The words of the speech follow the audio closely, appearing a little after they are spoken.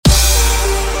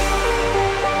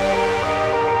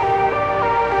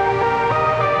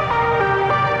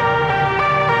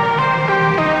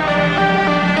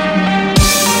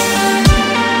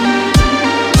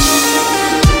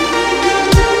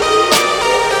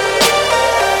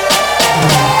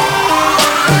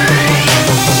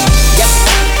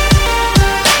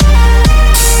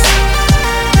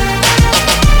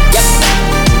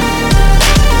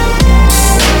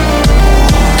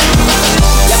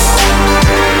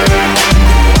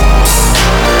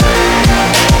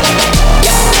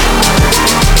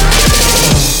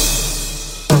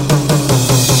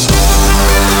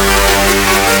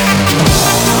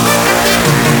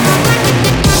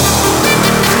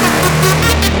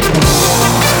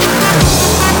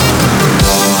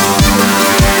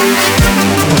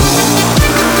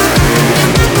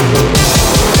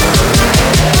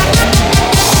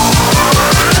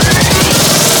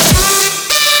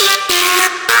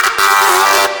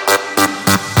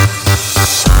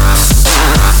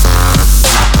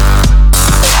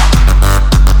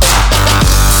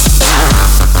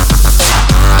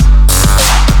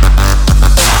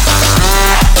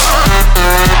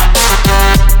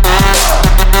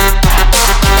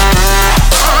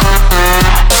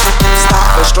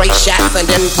straight shots and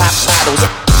then pop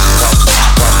bottles.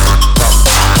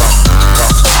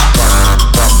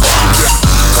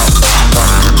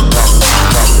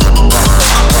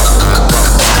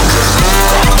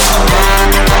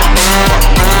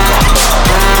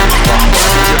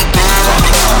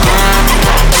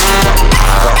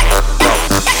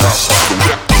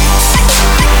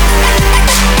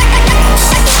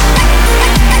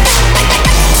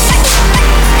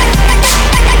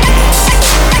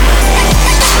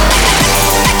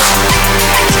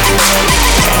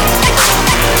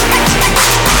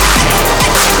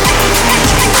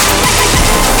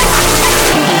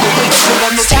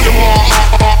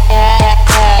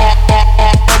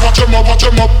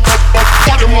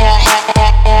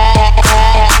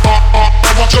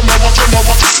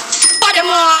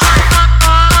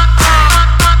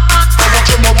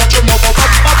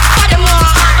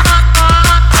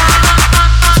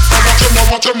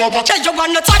 Change your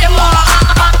one to tie them up.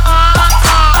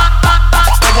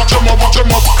 Watch them up. Tie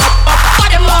them up.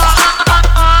 Watch them up.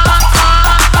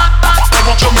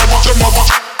 Watch them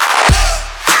up.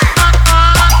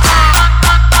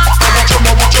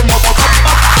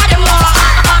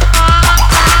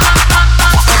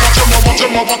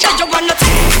 Change your one to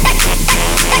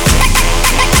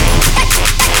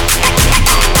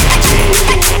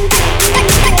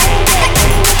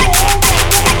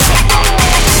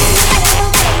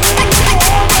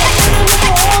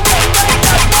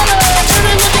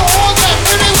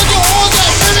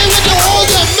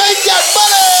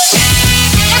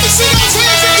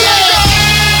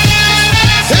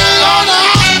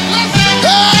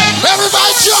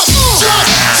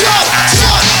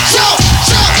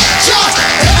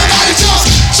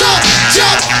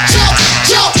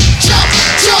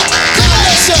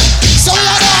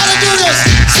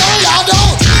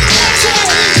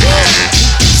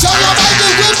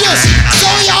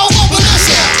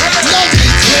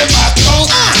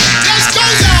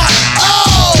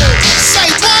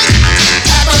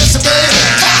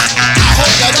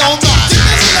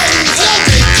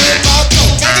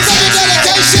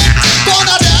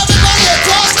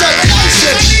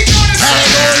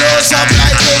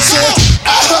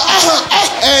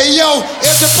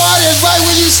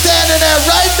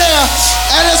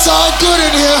and it's all good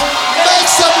in here. Make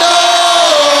some noise.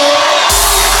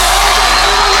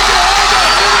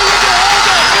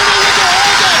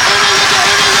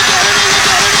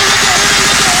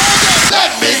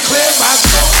 Let me clear my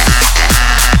throat.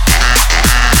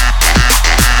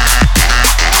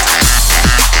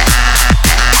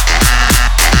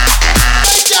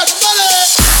 Make that money.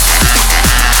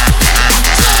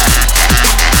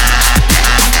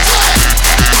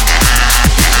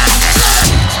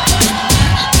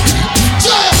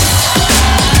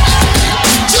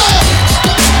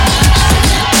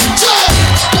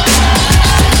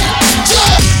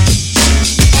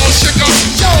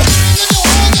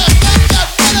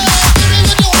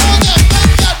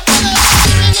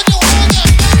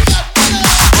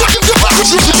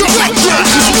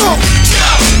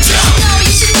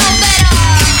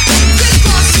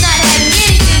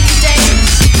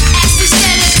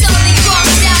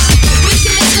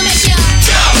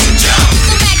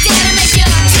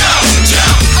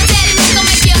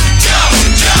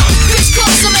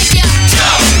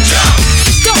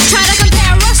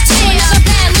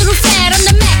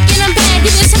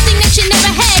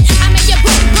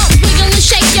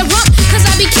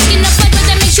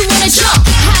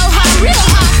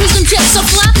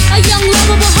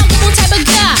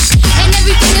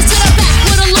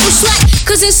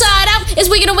 Inside out is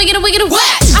wiggin'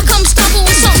 whack. I come stomping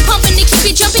with something pumping to keep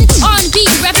you jumping. R&B,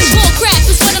 rapping, bull crap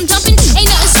is what I'm dumping. Ain't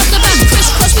nothing soft about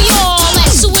crisscross, we all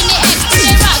at. So when they act,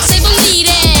 they rock, say believe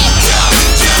it.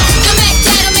 Come back,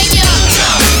 that'll make ya.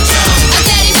 A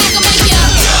daddy back will make ya.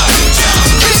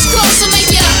 Crisscross will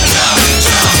make ya. Come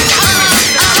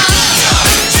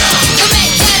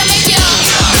back, that'll make ya.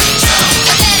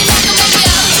 A daddy back will make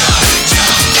ya.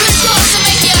 Crisscross will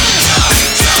make ya.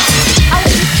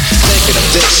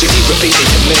 This, you keep repeating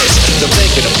your miss. The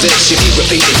thinking of this, you keep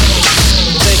repeating.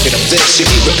 Thinking of this, you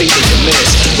keep repeating your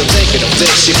miss. The thinking of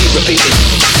this, you keep repeating.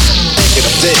 Thinking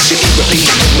of this, you keep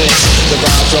repeating your miss. The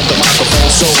rhyme from the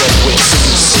microphone solo with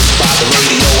sit by the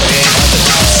radio and on the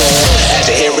console.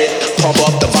 As you hear it, pump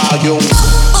up the volume.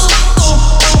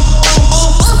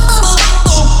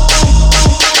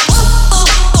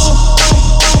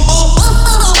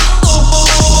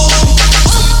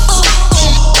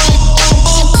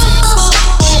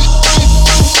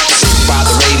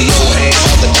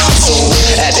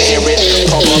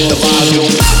 The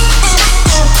volume.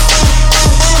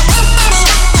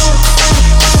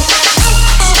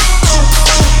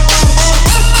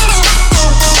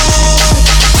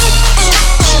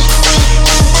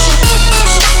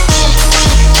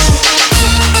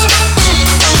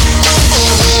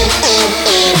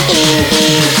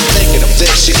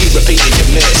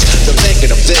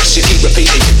 this, you keep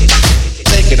repeating.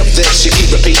 Thinking of this, you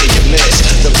keep repeating, you miss.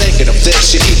 The thinking of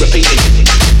this, you keep repeating.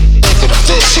 Thinking of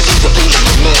this, you keep repeating,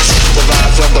 you miss. The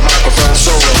vibe from the microphone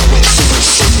solo with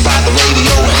Sue by the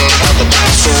radio and on the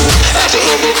console. As you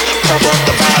hear it, pump up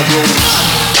the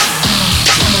volume.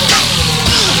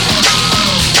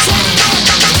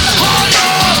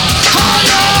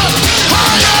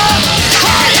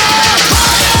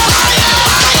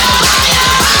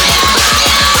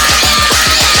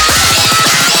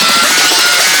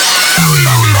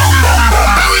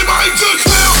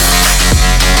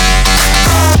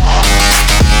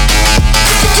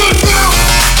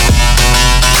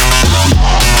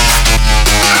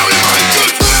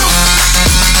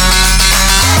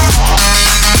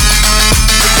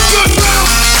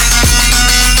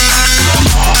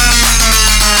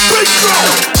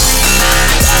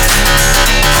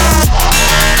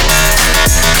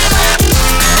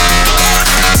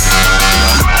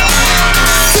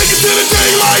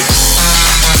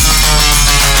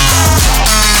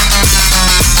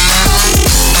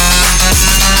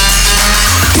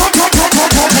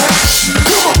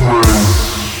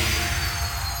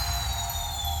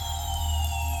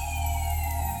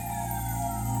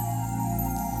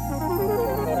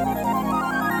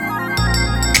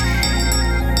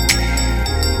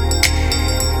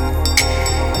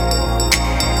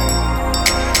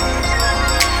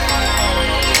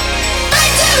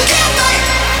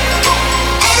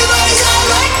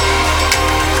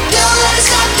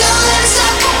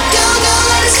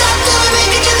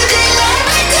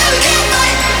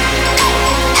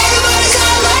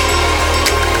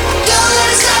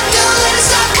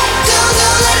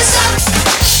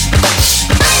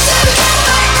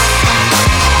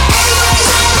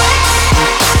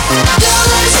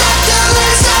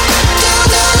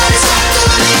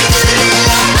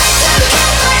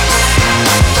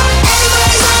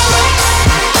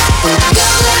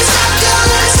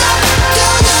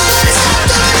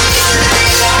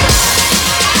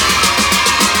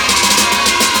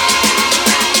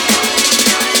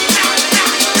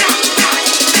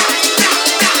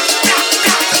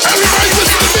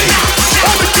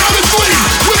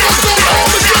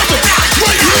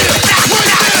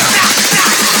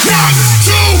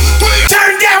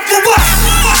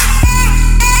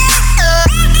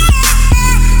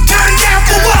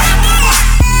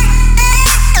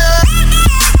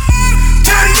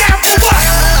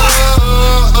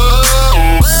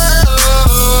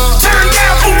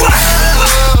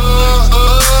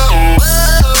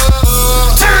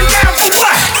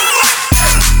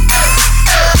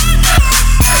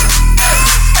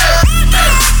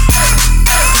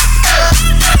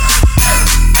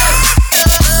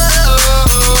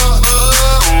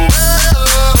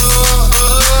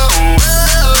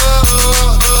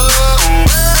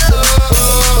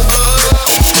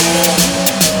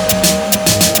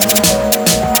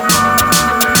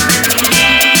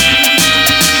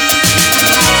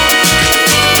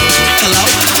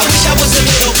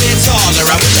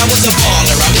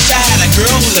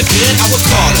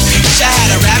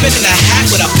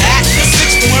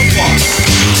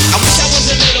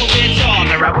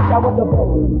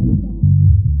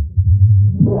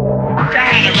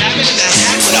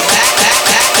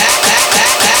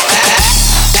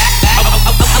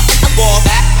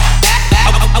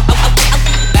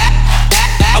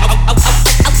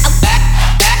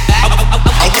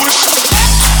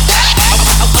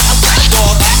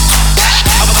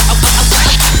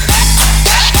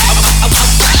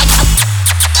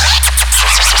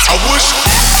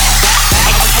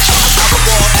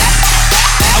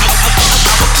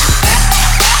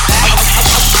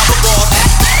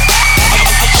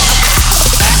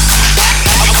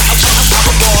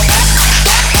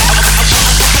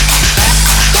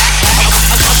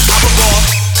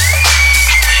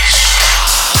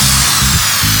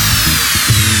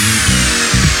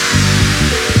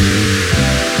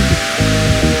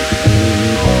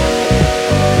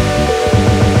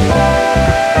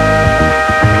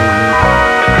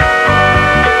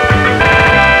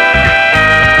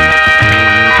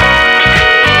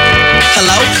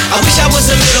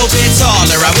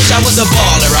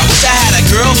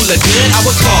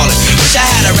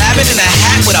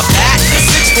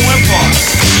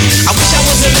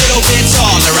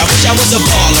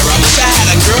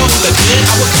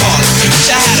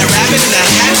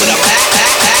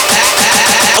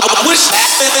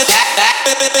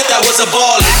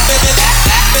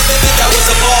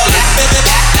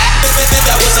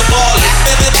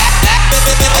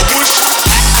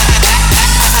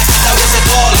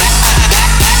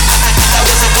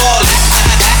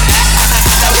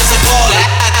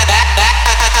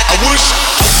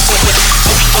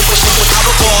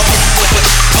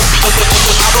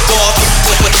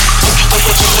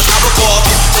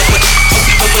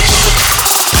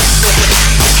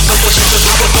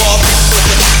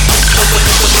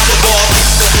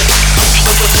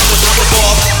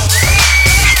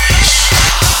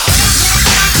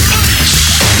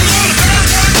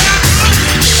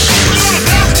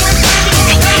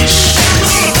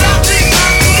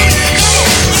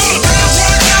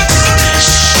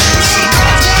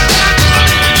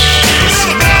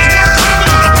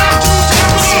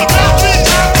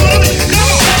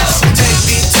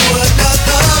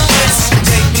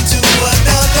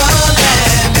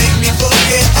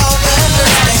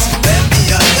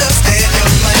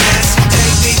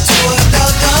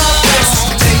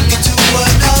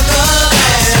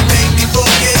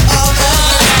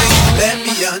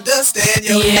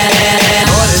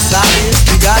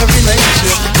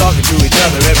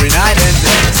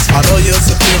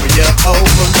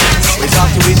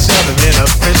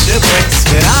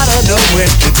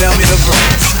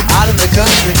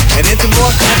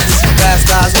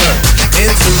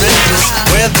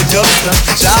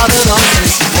 wisdom, childhood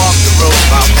uncles walked the road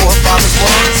my forefathers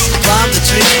walked, climbed the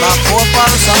trees my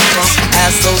forefathers hung from.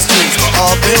 Ask those trees for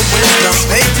all their wisdom.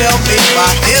 They tell me my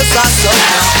ears are so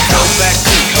young. Go back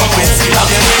to the Quincy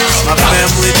again. My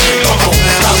family tree, my whole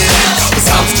family.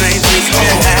 Some strange things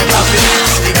been happening.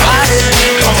 They got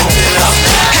it, come on,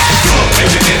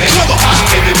 baby, baby, come on,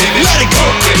 baby, baby, let it go,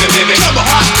 baby, baby, come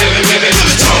on, baby, baby, give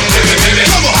it to me, baby, baby,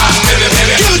 come on, baby,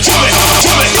 baby, give it to me,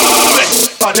 give it, give it.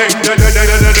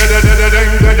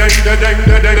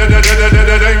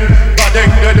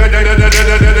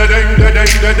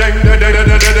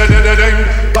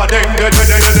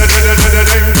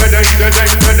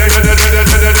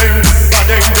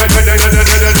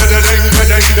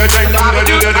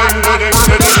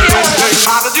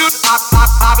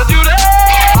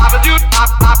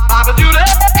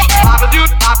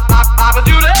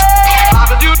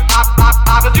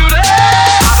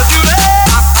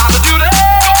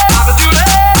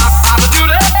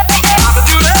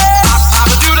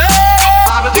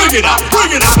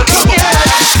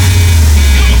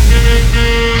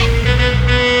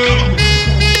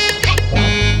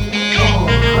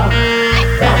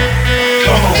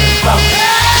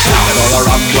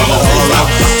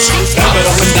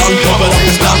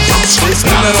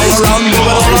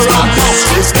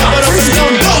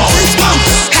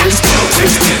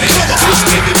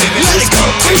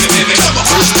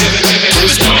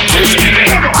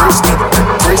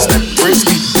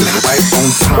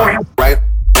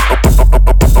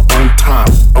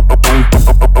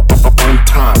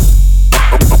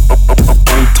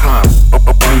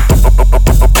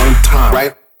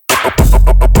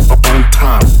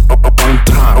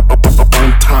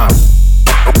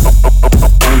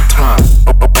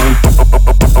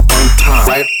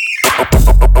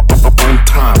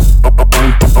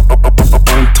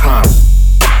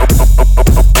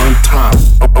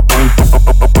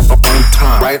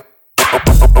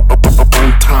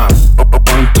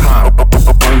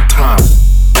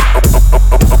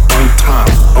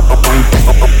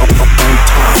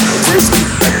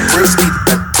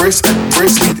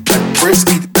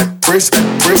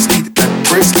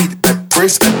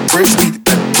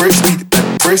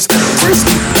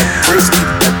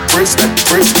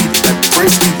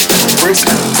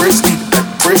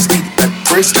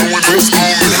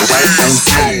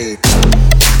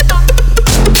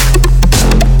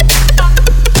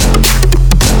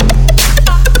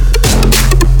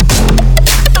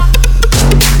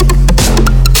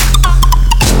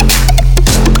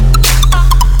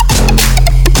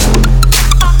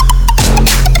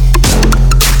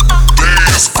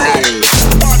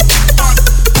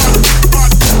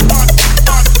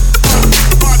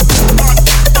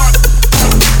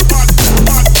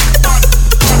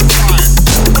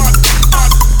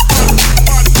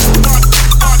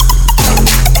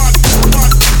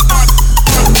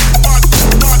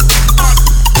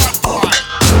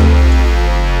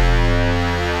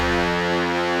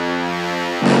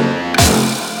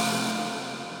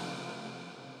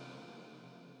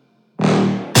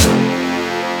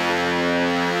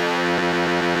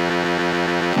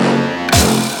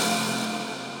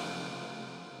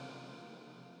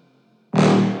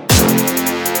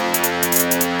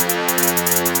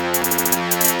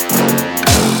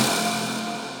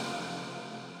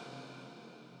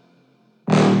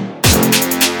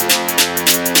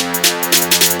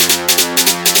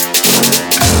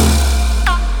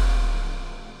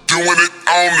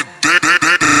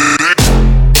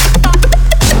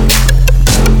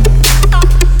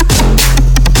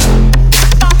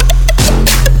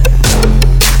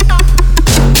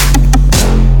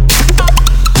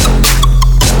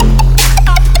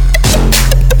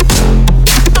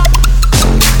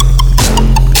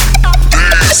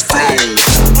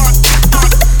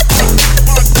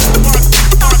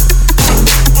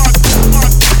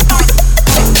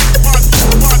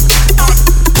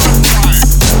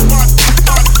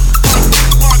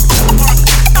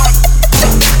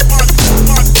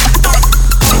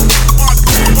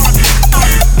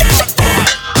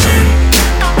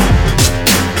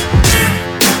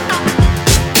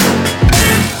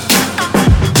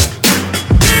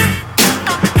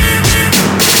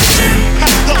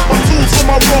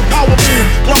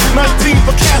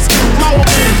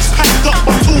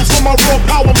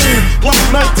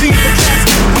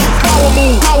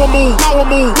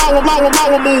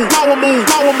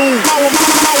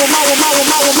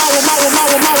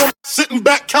 Sitting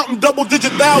back counting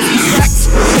double-digit thousands.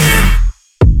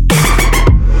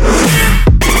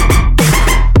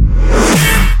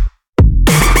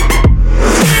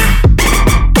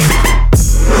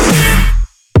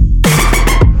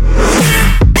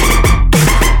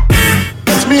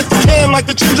 Catch me if you can.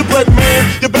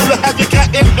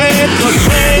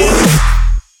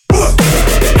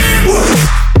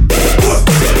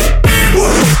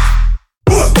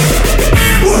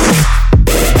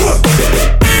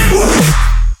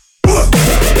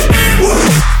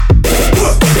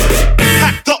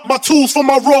 tools for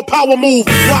my raw power move.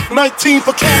 Block 19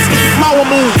 for casket, flower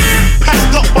move.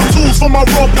 Packed up my tools for my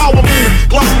raw power move.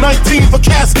 Block 19 for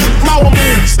casket, flower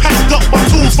moves. Packed up my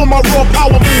tools for my raw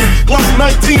power move. Block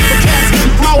 19 for casket,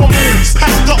 flower moves.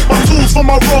 Packed up my tools for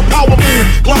my raw power move.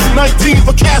 Block 19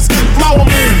 for casket, flower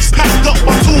moves. Packed up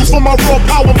my tools for my raw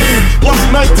power move. Block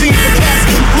 19 for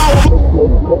casket, flower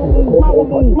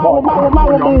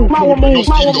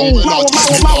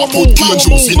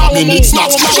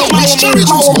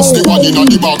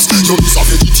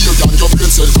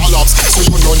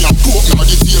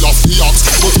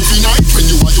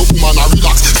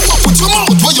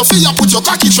Put your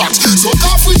cocky tracks. So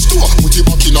off which door? Put it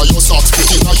back in your socks.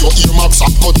 Put it in your earmuffs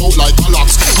and cut out like a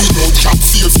locks. We don't cap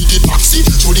fear for the taxi.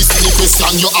 Through this any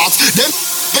question you ask. Then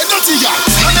get dirty yard.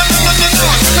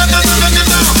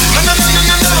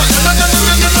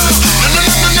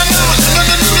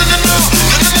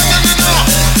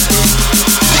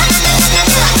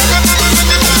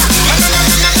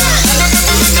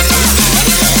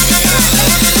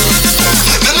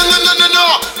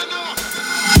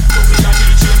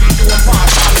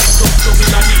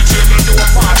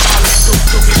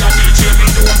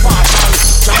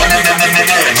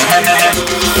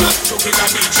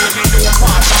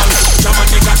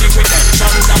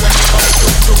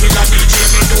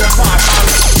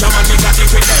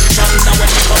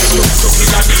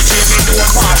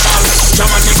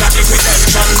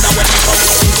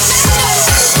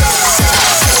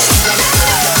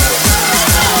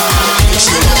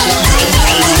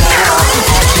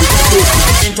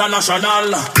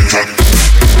 International.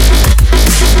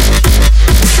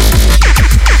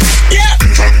 Yeah.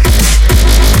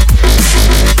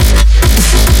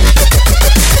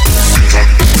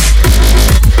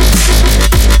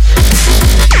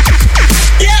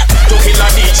 Yeah. To kill a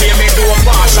DJ, me do a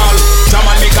partial.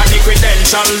 Jaman me got the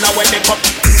credential. Now when they come.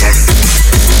 Yeah.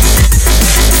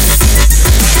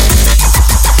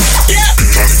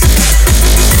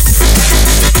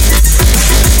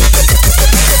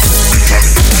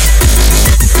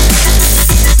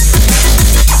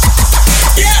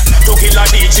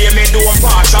 DJ me do a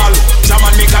partial.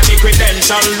 Jaman me got the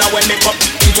credential. Now when me come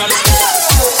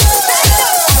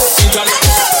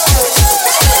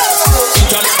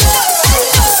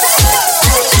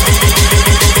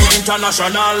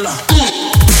international.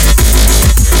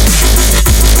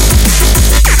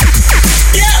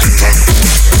 Yeah.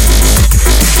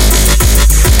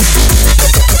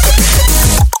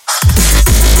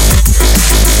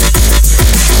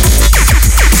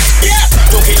 Yeah.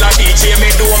 To kill a DJ me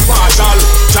do a partial.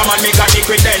 Jaman me got the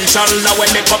credential. Now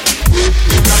when me come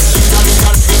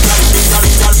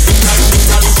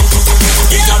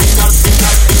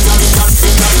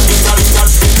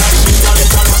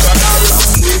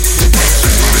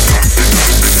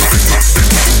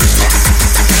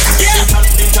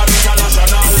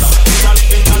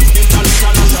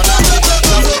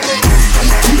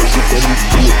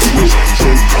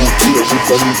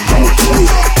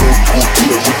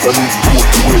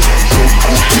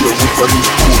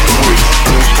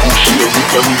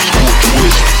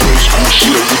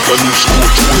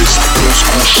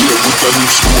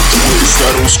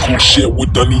Shit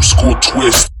with the new school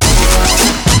twist.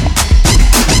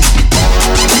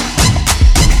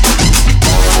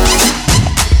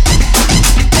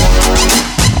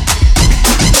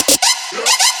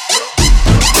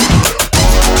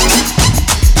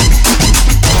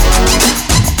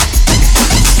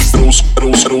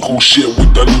 Cool shit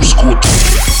with the new school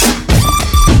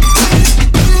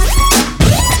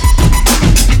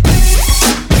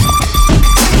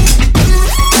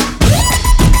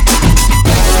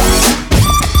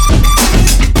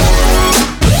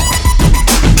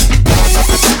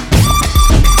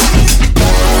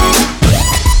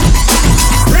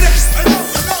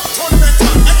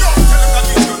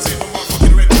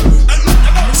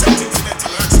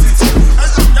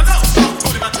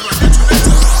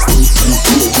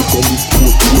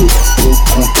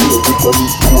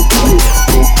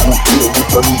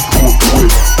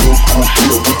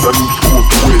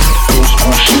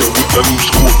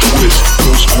twist.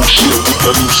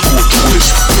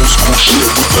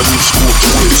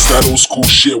 That old school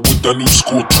shit with the new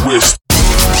school twist.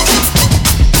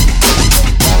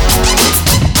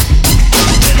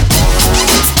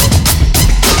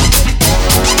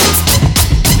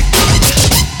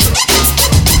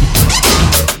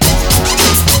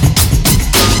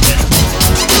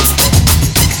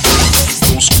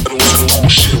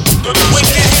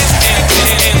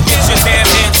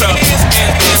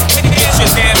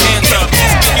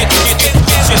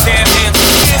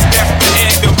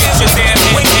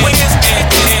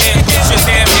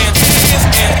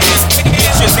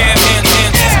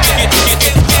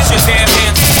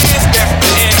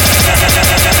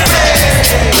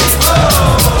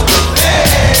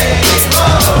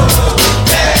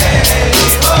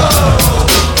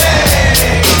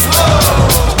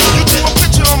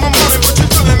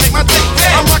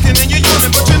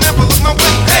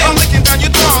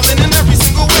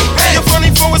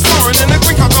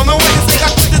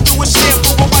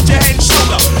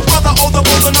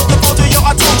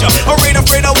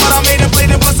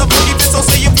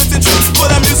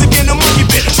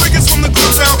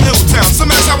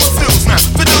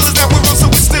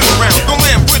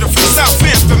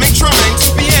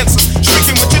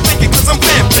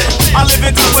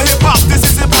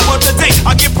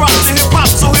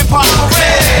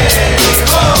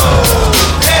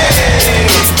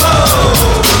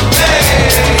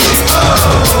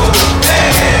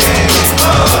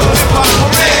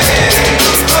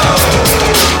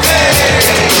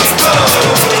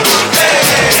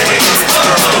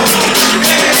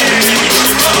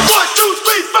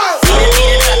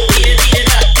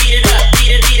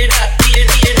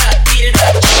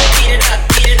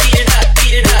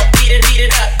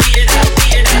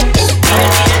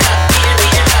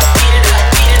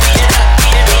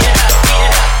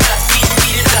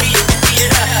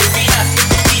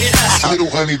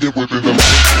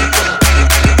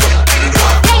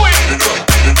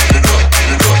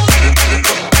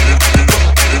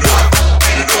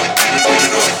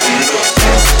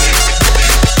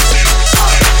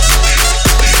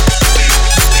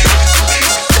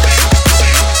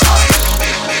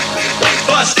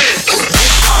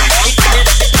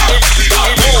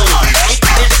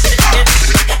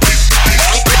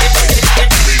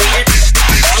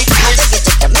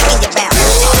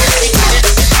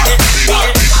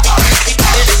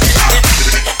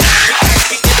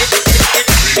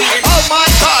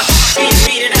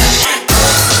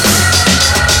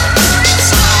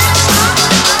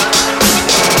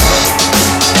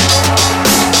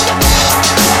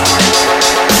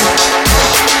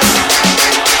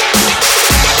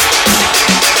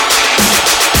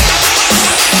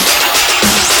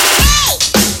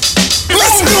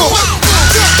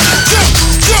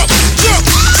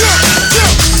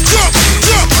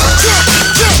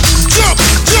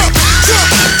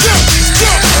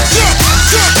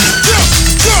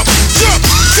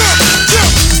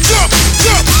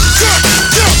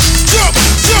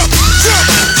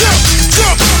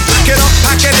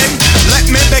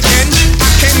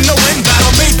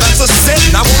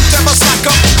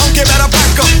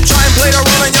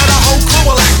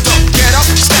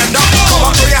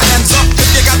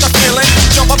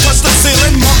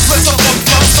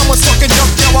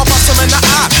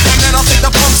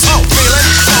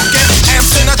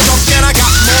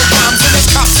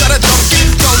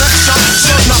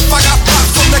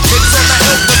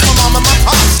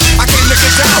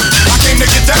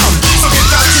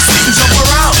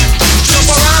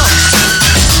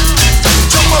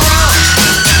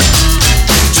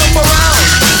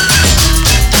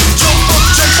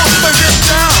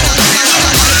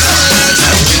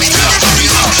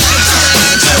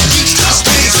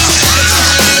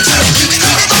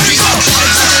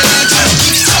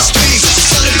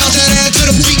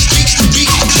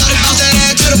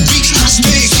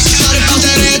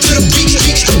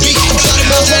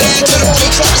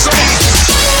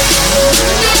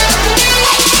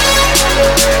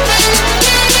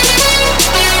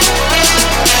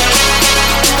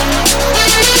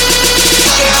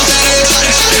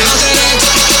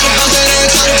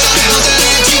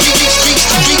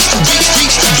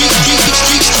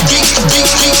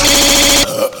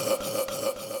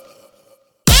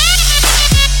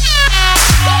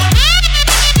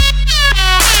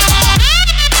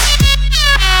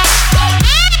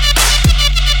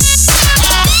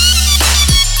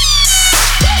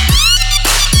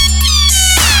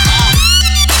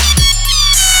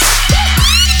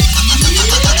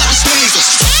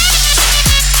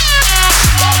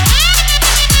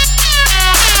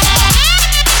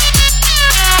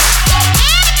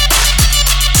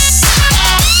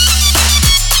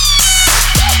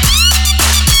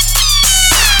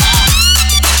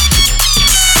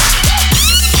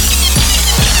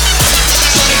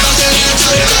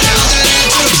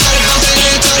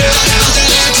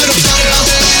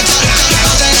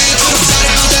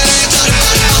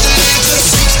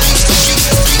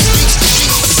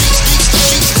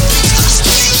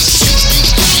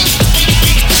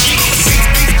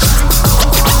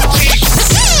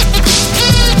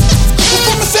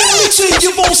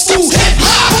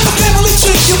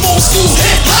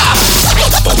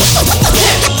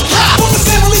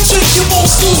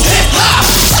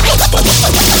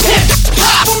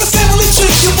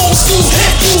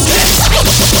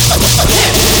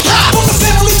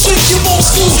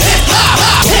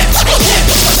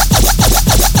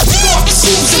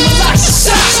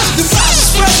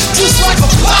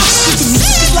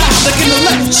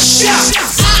 shout.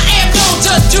 I am known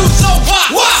to do so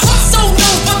what? So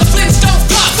known for the Flintstone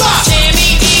pop.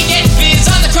 Jamie E and Biz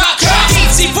on the crop.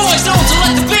 DC boys known to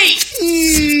let the beat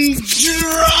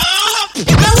drop.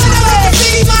 Now when I let the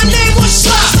beat, my name was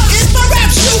Slop. It's my rap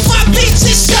shoot, my beats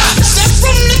is shot. Step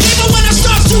from the table when I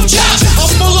start to chop. I'm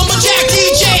full of my Jack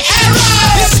DJ era.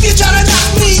 If you try to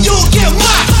knock me, you'll get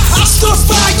mocked. I'll stir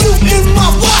fry you in my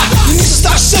wok. You need to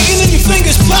start shaking and your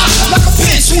fingers pop like a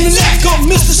pinch from the neck of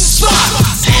Mr. Slop.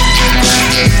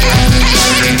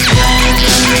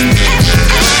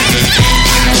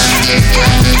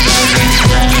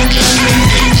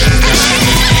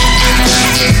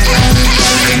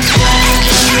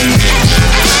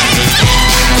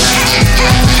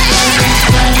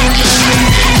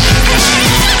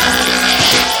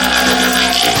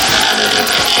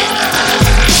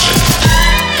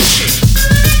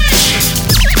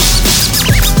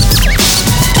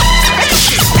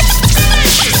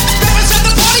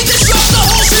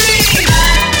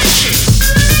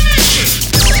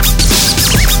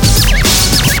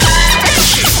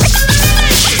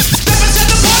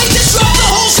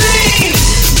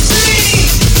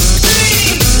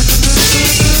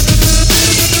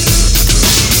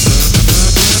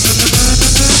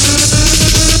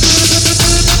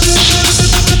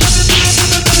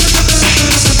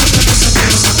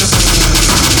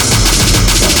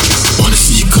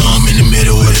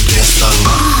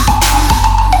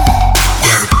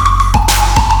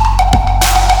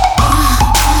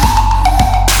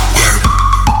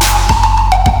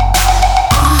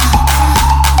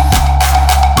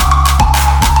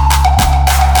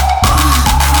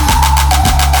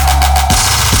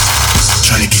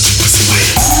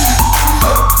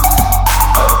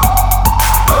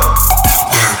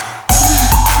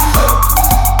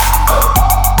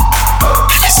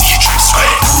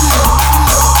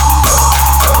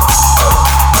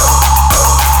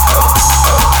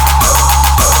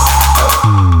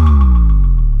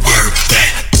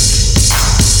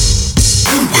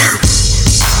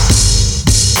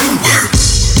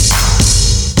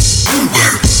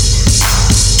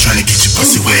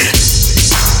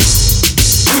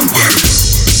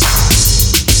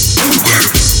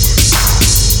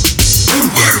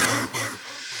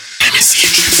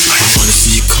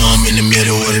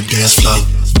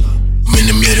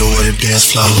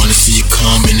 I wanna see you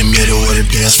come in the middle of the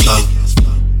dance floor.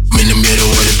 I'm in the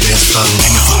middle of the dance floor. When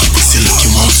you fuck your pussy, look,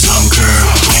 you want some, girl.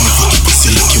 When you fuck your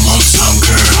pussy, look, you want some,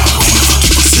 girl. When you fuck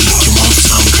your pussy, look, you want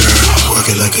some, girl.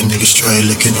 Work it like a nigga straight,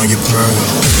 licking on your pearl.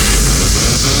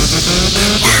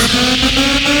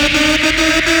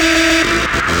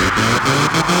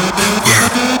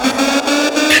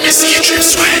 Let me see you drip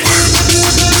sweat.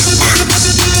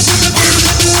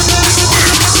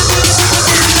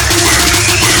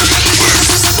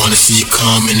 Wanna see you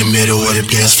come in the middle of the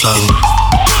dance floor.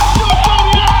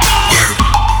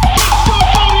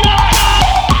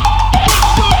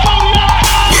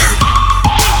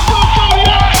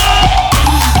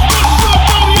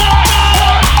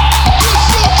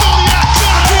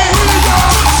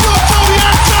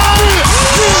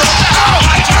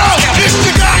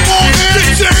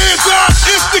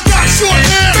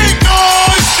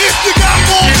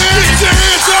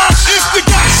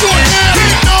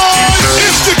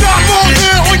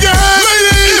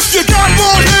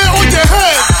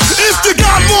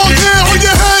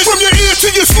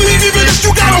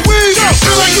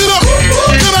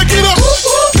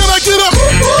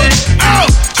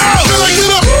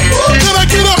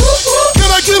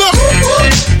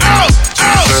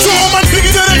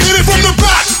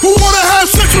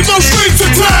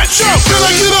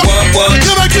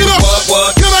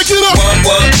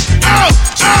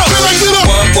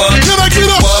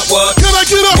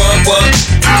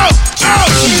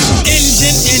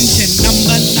 Engine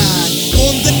number 9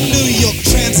 on the New York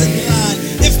Transit line.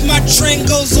 If my train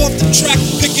goes off the track,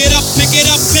 pick it up, pick it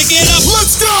up, pick it up.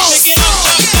 Let's go! Pick it up,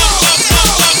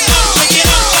 pick it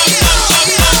up, pick it up,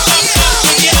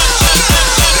 pick it up.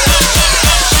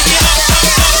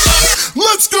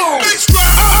 Let's go! Bass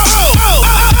drop.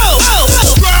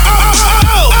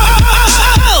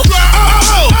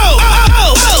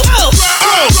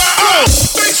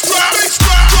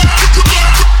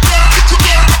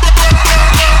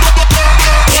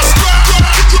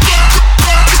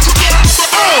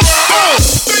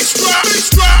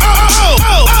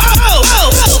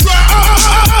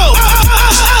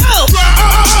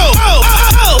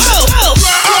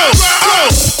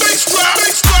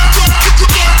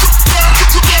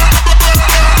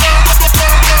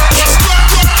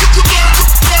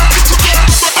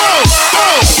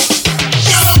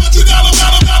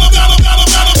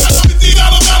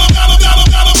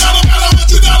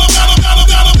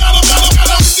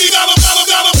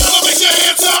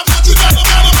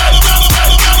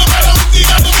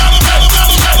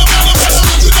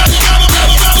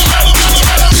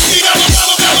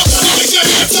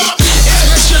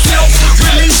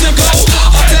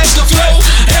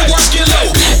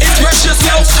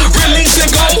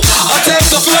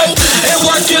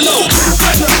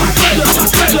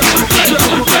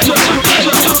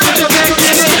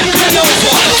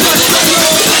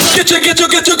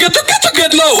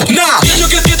 low. Now,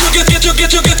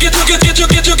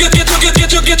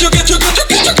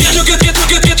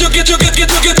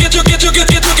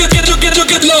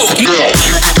 get low.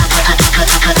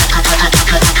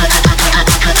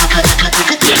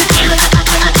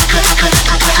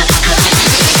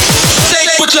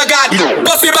 Take what you got.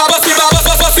 Bust it, bust it, bust it,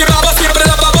 bust it, bust it,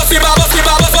 bust it, bust it,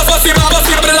 bust it, bust it, bust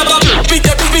it, beat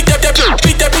that, beat that,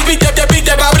 beat that, beat that, beat that, beat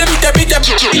that, beat that, beat that.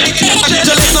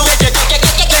 Let's no make it,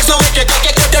 let's no make it,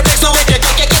 let's no make it,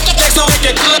 let's no make it, let's no make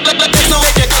it, let's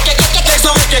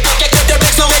no make it,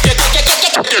 let's no make it.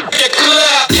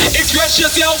 Express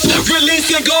yourself,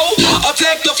 release and go.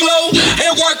 Attack the flow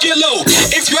and work it low.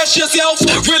 Express yourself,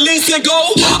 release and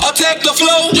go. Attack the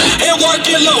flow and work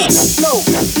it low. Low,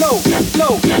 low,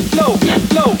 low, low, low,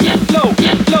 low, low,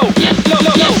 low, low,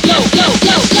 low, low, low,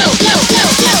 low, low,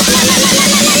 low.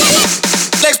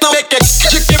 Next, no make it.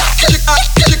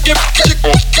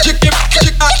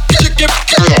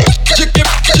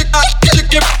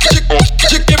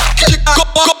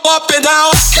 Go up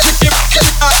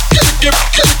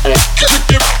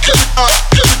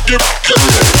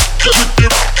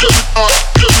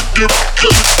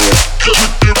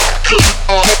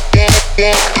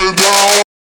and down.